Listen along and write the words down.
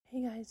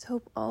guys,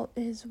 hope all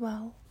is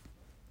well.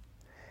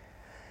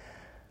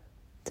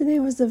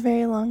 Today was a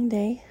very long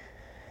day,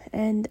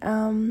 and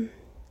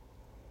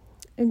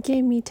it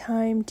gave me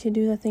time to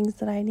do the things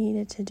that I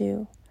needed to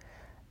do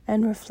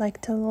and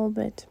reflect a little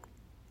bit.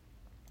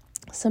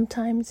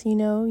 Sometimes,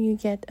 you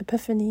get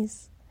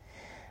epiphanies,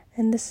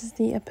 and this is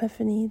the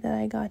epiphany that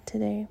I got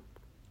today.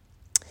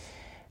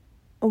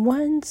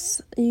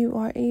 Once you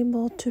are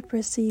able to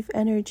perceive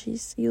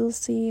energies, you'll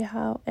see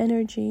how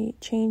energy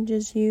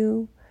changes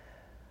you,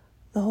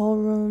 the whole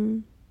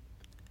room,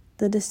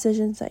 the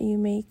decisions that you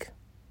make.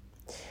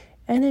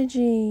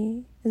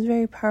 Energy is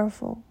very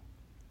powerful.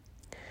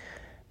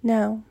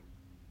 Now,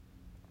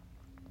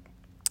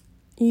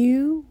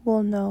 you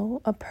will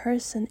know a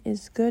person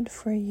is good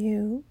for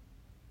you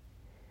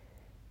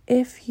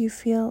if you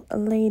feel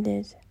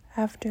elated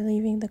after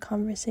leaving the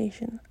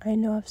conversation. I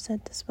know I've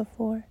said this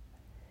before.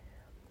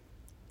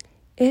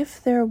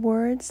 If their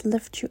words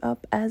lift you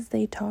up as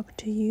they talk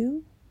to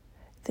you,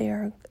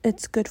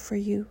 it's good for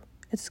you.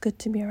 It's good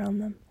to be around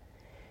them.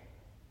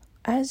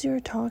 As you're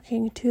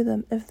talking to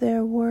them, if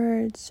their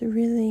words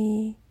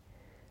really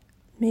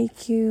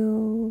make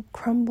you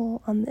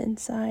crumble on the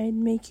inside,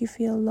 make you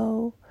feel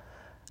low,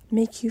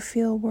 make you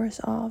feel worse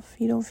off,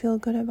 you don't feel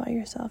good about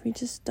yourself, you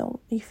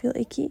feel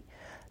icky,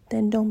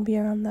 then don't be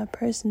around that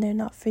person. They're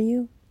not for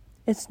you.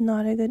 It's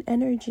not a good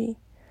energy.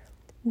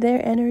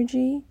 Their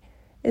energy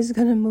is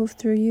going to move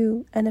through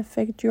you and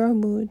affect your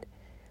mood,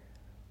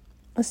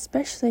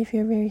 especially if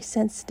you're very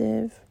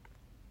sensitive.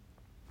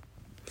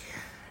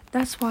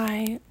 That's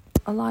why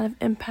a lot of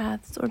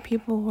empaths or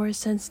people who are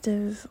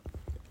sensitive,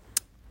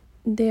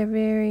 they're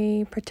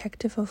very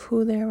protective of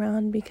who they're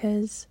around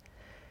because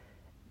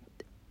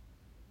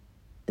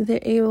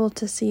they're able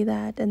to see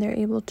that and they're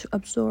able to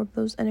absorb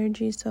those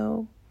energies.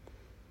 So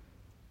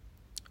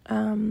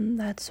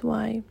that's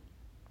why.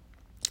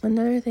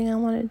 Another thing I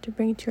wanted to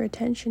bring to your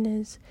attention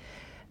is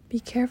be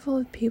careful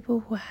of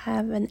people who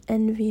have an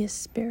envious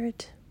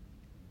spirit,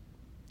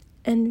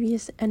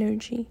 envious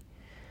energy.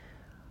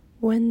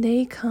 When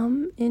they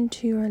come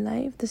into your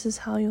life, this is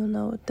how you'll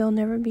know. They'll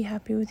never be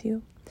happy with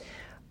you.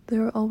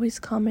 They'll always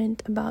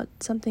comment about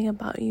something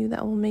about you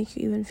that will make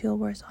you even feel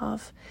worse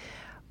off.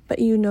 But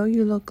you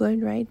look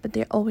good, right? But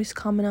they always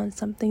comment on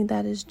something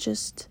that is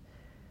just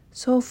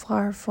so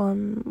far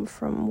from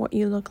what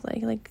you look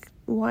like. Like,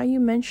 why are you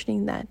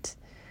mentioning that?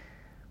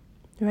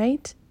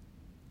 Right?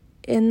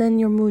 And then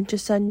your mood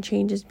just suddenly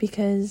changes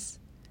because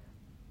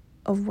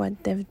of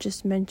what they've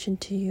just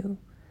mentioned to you.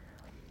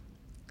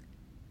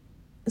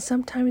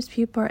 Sometimes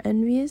people are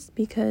envious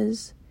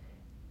because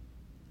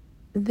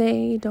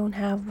they don't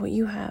have what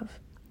you have.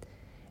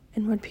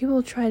 And what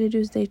people try to do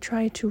is they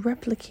try to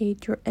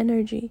replicate your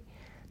energy,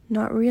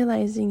 not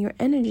realizing your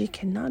energy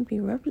cannot be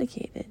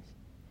replicated.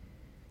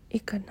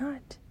 It could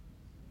not.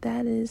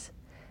 That is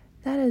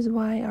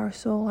why our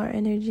soul, our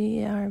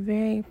energy are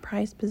very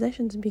prized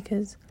possessions,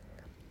 because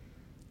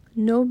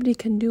nobody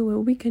can do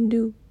what we can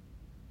do.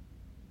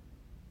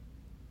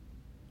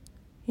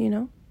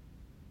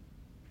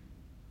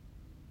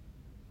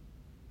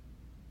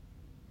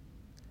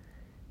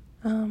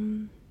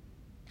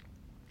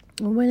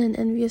 When an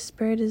envious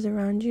spirit is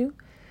around you,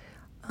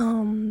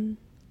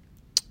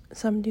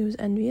 somebody who's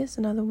envious,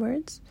 in other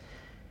words,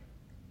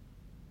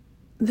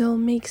 they'll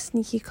make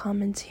sneaky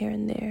comments here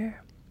and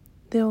there.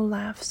 They'll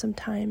laugh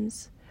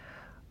sometimes.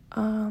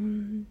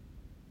 And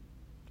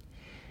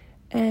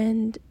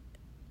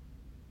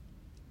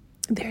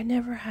they're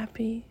never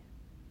happy.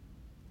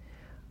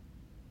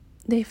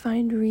 They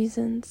find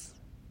reasons.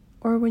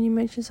 Or when you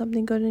mention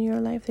something good in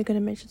your life, they're going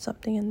to mention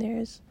something in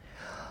theirs.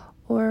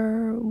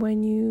 Or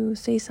when you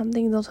say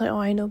something, they'll say, oh,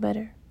 I know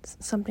better.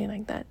 Something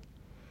like that.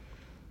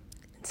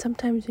 And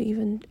sometimes you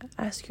even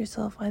ask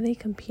yourself, are they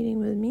competing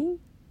with me?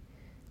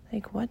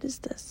 Like, what is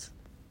this?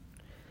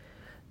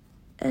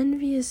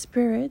 Envious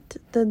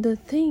spirit, the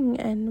thing,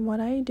 and what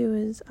I do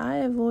is I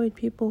avoid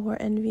people who are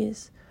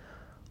envious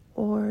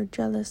or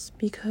jealous,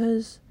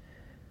 because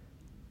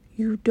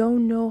you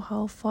don't know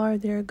how far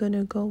they're going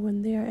to go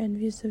when they are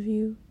envious of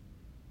you.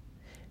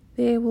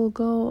 They will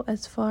go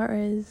as far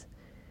as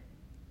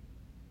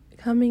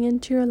coming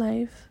into your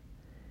life,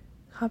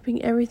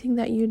 copying everything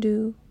that you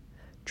do,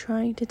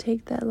 trying to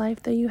take that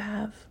life that you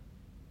have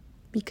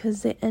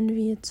because they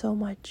envy it so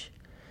much.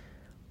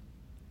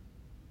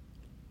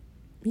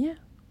 Yeah,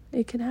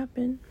 it can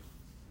happen.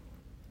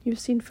 You've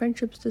seen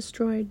friendships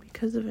destroyed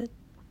because of it.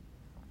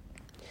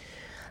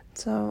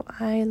 So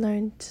I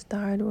learned the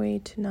hard way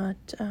to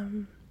not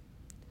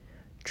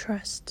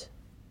trust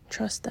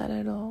that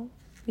at all,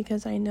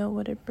 because I know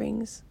what it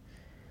brings.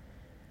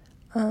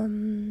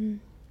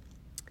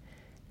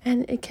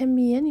 And it can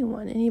be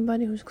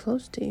anybody who's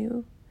close to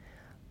you.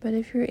 But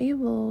if you're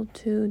able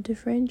to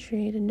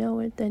differentiate and know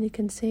it, then it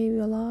can save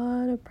you a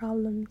lot of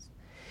problems.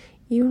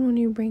 Even when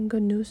you bring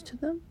good news to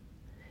them,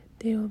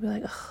 they will be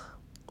like, ugh,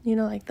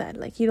 like that.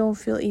 Like, you don't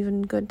feel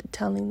even good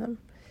telling them.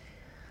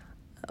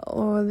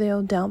 Or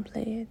they'll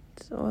downplay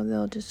it, or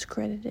they'll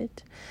discredit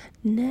it.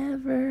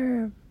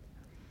 Never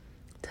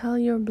Tell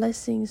your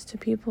blessings to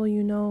people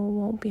you know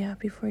won't be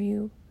happy for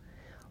you,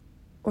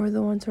 or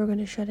the ones who are going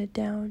to shut it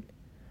down.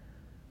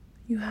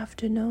 You have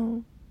to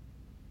know.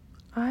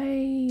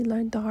 I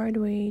learned the hard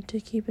way to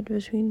keep it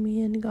between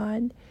me and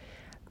God,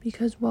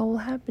 because what will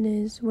happen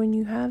is when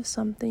you have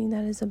something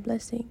that is a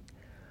blessing,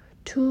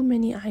 too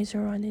many eyes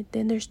are on it,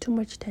 then there's too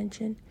much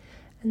tension,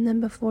 and then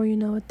before you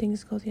know it,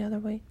 things go the other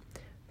way.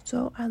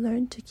 So I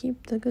learned to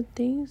keep the good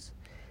things.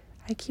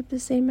 I keep the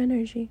same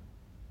energy.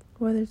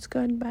 Whether it's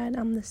good, bad,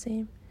 I'm the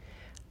same.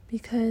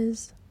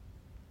 Because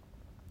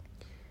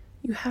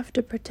you have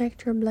to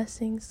protect your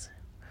blessings.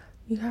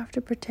 You have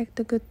to protect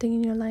the good thing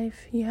in your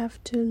life. You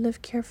have to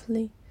live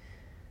carefully.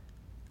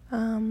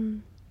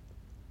 The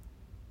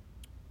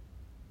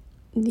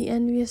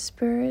envious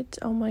spirit,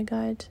 oh my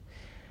God,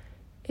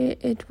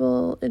 it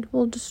will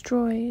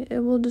destroy.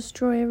 It will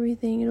destroy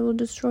everything. It will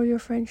destroy your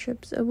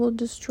friendships. It will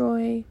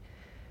destroy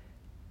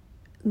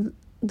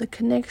the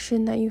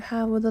connection that you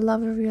have with the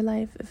love of your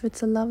life. If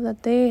it's a love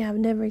that they have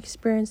never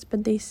experienced,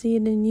 but they see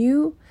it in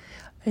you,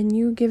 and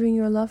you giving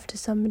your love to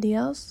somebody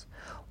else,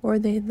 or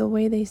the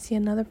way they see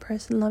another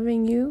person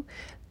loving you,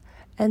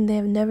 and they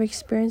have never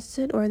experienced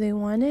it, or they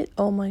want it,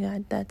 oh my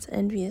God, that's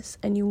envious,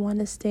 and you want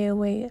to stay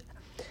away.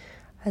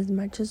 As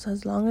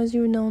long as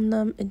you've known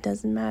them, it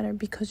doesn't matter,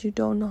 because you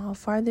don't know how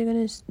far they're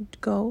going to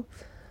go,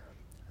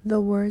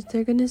 the words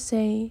they're going to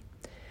say,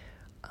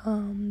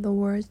 the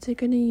words they're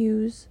going to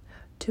use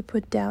to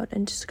put doubt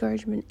and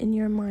discouragement in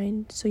your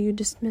mind, so you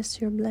dismiss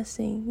your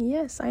blessing.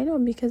 Yes, I know,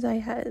 because I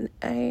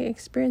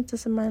experienced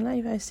this in my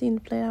life. I've seen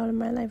it play out in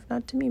my life,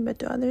 not to me, but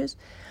to others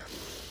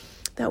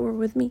that were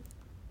with me.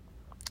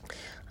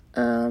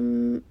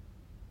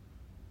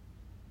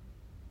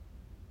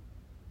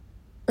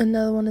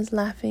 Another one is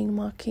laughing,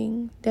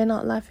 mocking. They're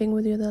not laughing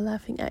with you, they're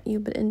laughing at you,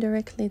 but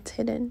indirectly it's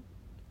hidden.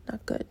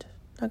 Not good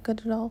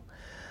at all.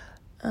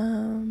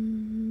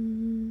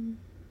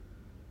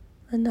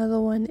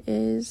 Another one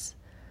is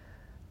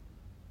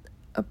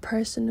a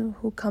person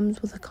who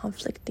comes with a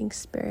conflicting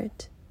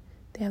spirit.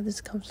 They have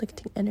this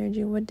conflicting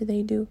energy. What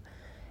do?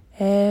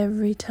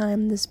 Every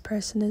time this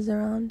person is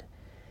around,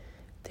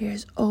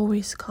 there's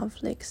always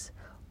conflicts,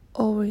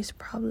 always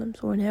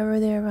problems. Whenever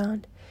they're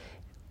around,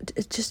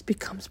 it just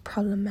becomes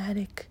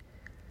problematic.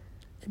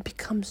 It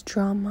becomes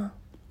drama.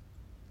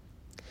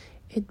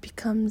 It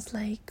becomes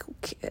like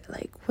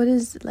what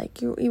is, like,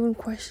 you even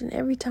question,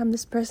 every time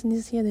this person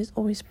is here, there's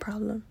always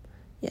problem.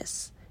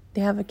 Yes,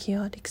 they have a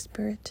chaotic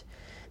spirit.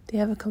 They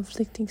have a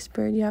conflicting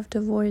spirit. You have to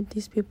avoid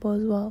these people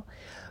as well,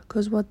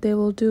 because what they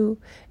will do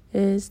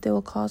is they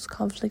will cause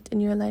conflict in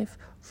your life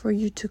for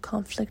you to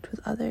conflict with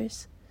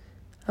others.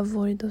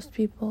 Avoid those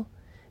people.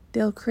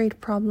 They'll create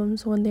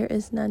problems when there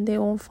is none. They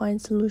won't find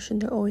solution.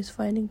 They're always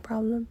finding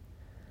problem.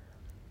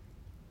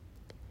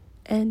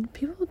 And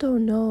people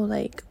don't know,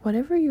 like,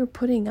 whatever you're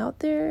putting out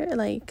there,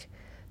 like,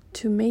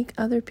 to make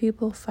other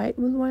people fight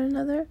with one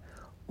another,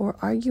 or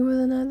argue with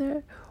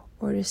another,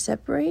 or to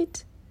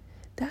separate,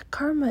 that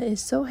karma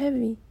is so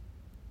heavy.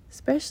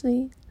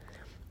 Especially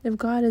if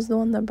God is the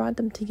one that brought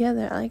them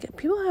together. Like,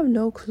 people have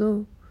no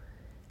clue.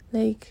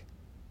 Like,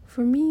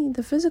 for me,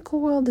 the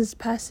physical world is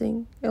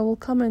passing. It will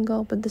come and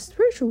go, but the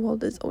spiritual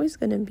world is always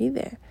going to be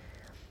there.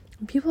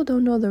 And people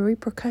don't know the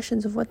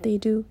repercussions of what they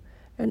do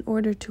in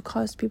order to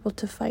cause people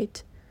to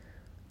fight.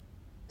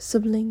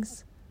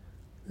 Siblings,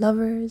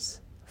 lovers,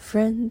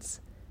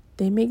 friends,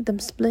 they make them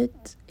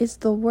split. It's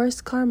the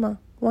worst karma,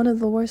 one of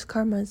the worst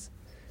karmas.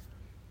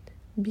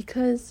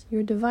 Because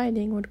you're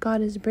dividing what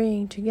God is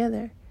bringing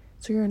together.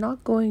 So you're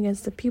not going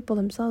against the people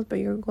themselves, but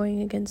you're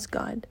going against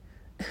God.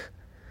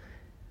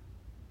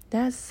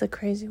 That's the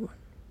crazy one.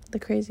 The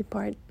crazy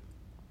part.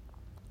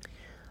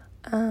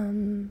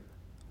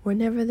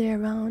 Whenever they're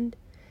around,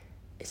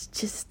 it's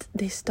just,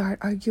 they start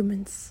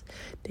arguments.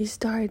 They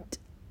start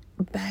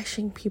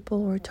bashing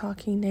people or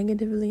talking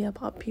negatively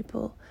about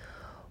people,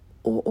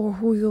 or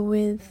who you're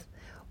with,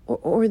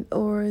 or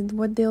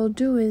what they'll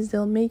do is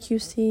they'll make you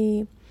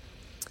see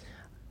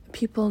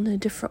people in a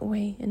different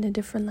way, in a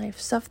different life,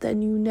 stuff that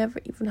you never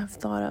even have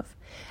thought of.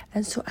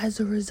 And so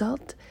as a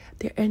result,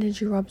 their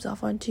energy rubs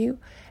off onto you,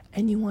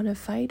 and you want to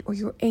fight, or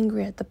you're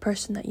angry at the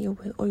person that you're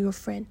with, or your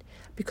friend,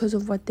 because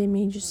of what they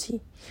made you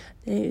see.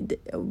 They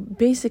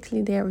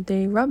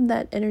rub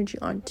that energy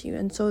onto you,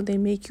 and so they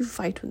make you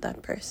fight with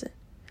that person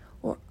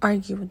or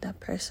argue with that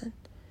person.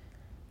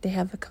 They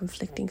have a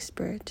conflicting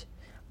spirit.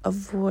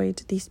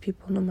 Avoid these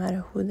people no matter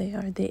who they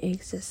are. They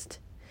exist.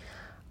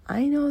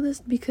 I know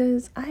this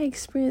because I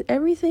experience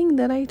everything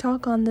that I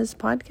talk on this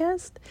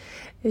podcast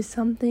is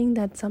something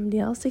that somebody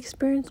else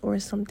experienced, or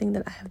something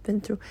that I have been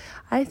through.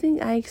 I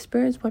think I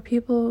experienced what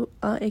people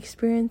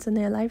experience in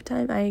their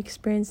lifetime. I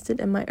experienced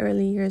it in my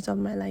early years of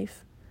my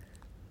life.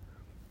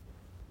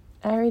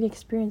 I already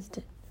experienced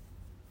it.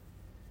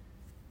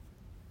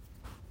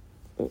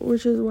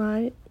 Which is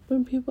why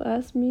when people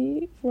ask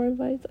me for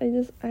advice,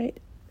 I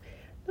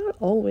not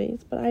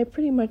always, but I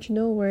pretty much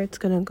know where it's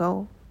gonna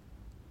go.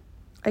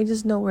 I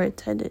just know where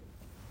it's headed.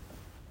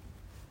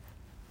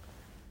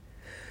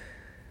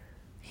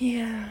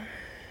 Yeah.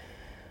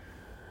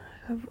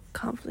 Of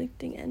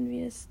conflicting,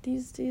 envious.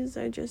 These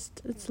are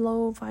just, it's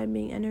low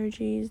vibing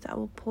energies that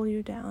will pull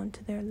you down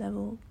to their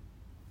level.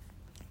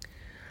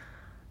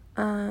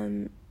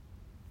 And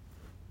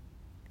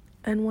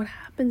what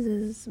happens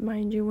is,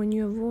 mind you, when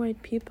you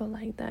avoid people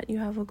like that, you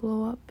have a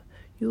glow up.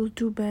 You'll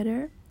do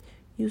better.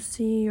 You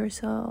see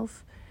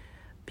yourself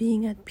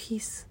being at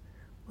peace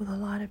with a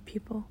lot of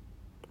people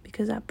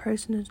because that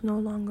person is no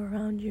longer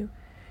around you.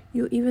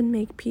 You even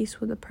make peace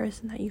with the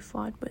person that you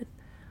fought with.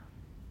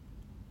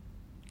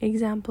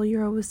 Example,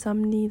 you're with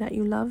somebody that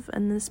you love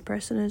and this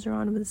person is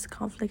around with this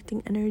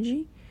conflicting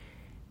energy.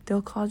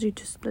 They'll cause you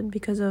to split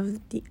because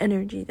of the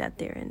energy that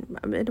they're in.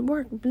 It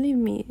works, believe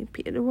me,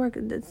 it works.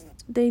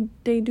 They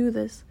do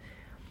this.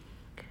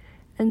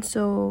 And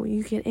so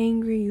you get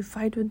angry, you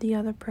fight with the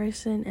other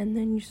person, and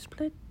then you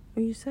split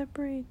or you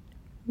separate.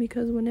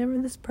 Because whenever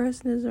this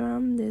person is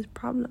around, there's a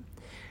problem.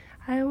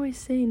 I always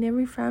say, in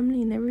every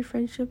family, in every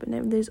friendship,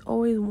 there's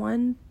always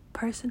one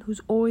person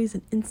who's always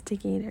an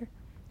instigator.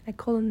 I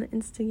call them the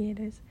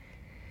instigators.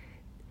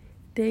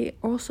 They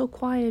are also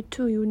quiet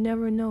too. You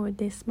never know it.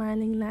 They're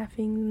smiling,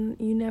 laughing.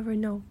 You never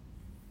know.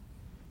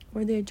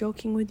 Or they're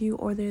joking with you,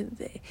 or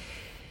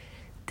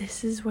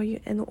this is where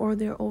or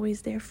they're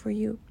always there for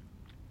you.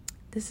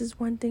 This is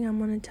one thing I'm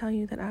going to tell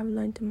you that I've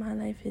learned in my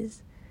life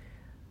is,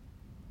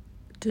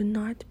 do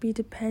not be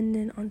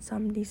dependent on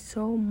somebody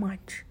so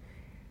much.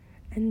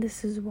 And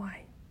this is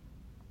why.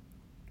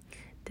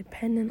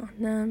 Dependent on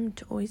them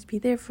to always be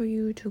there for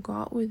you, to go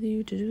out with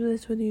you, to do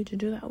this with you, to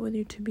do that with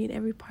you, to be in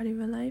every part of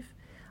your life.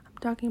 I'm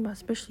talking about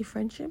especially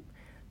friendship.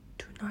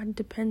 Do not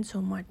depend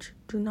so much.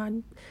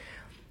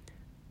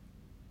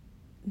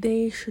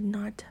 They should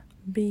not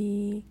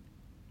be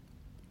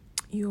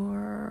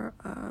your,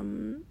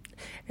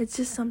 it's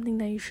just something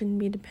that you shouldn't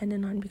be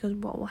dependent on, because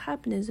what will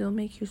happen is they'll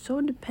make you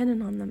so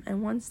dependent on them,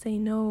 and once they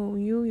know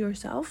you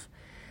yourself,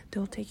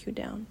 they'll take you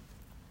down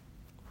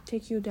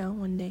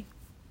one day.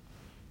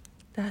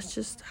 That's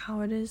just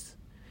how it is.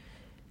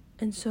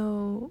 And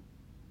so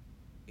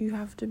you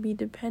have to be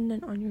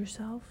dependent on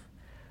yourself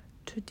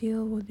to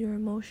deal with your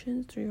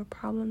emotions or your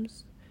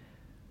problems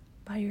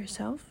by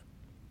yourself.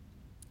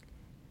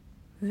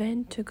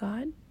 Vent to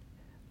God.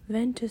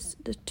 Vent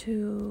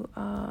to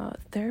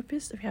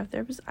therapists. If you have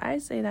therapists, I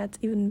say that's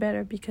even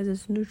better because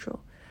it's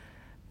neutral.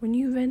 When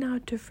you vent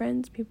out to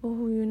friends, people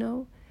who you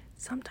know,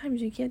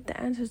 sometimes you get the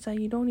answers that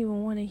you don't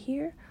even want to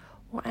hear,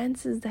 or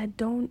answers that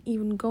don't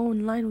even go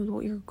in line with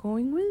what you're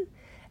going with.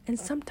 And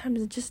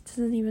sometimes it just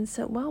doesn't even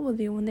sit well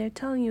with you when they're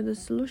telling you the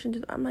solution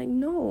to. I'm like,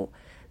 no,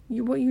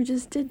 what you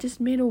just did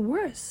just made it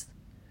worse.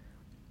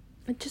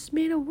 It just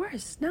made it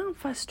worse. Now I'm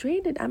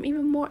frustrated. I'm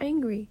even more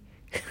angry.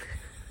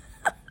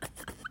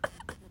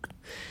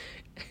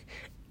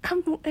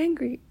 I'm more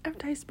angry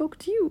after I spoke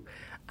to you.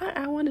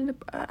 I wanted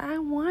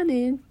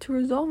to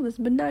resolve this,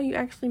 but now you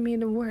actually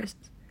made it worse.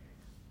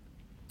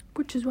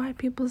 Which is why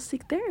people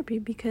seek therapy,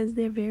 because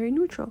they're very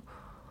neutral.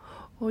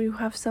 Or you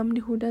have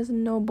somebody who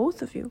doesn't know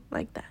both of you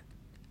like that,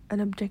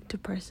 an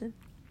objective person.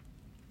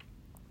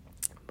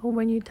 But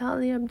when you tell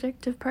the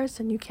objective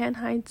person, you can't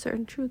hide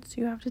certain truths.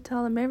 You have to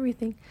tell them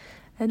everything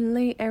and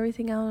lay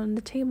everything out on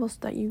the table so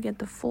that you get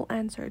the full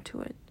answer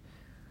to it.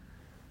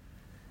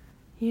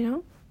 You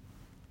know?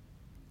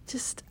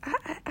 Just,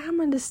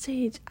 I'm on the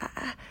stage.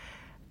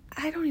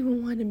 I don't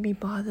even want to be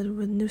bothered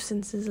with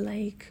nuisances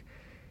like,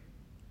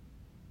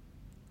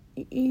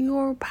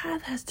 your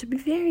path has to be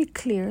very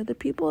clear. The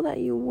people that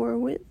you were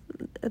with,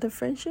 the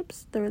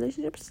friendships, the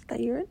relationships that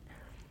you're in,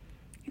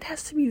 it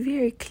has to be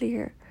very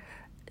clear.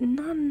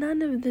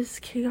 None of this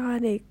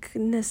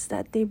chaoticness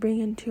that they bring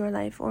into your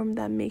life, or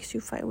that makes you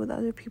fight with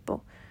other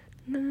people.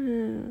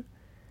 No.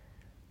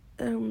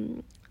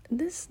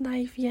 This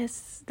life,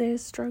 yes,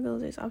 there's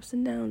struggles, there's ups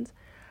and downs,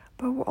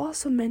 but we're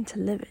also meant to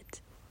live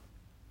it.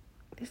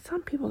 There's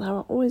some people that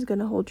are always going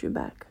to hold you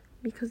back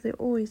because they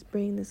always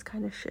bring this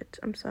kind of shit.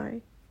 I'm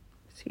sorry.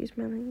 Excuse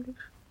my language.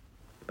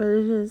 But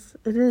it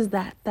is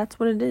that. That's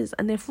what it is.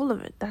 And they're full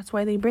of it. That's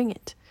why they bring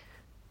it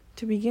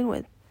to begin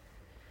with.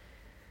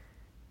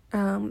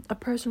 A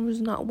person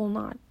who's not will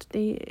not.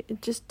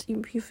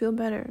 You feel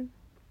better.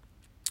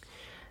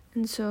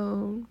 And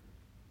so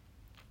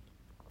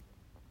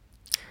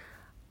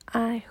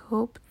I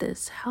hope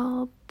this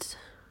helped.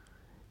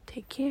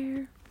 Take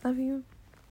care. Love you.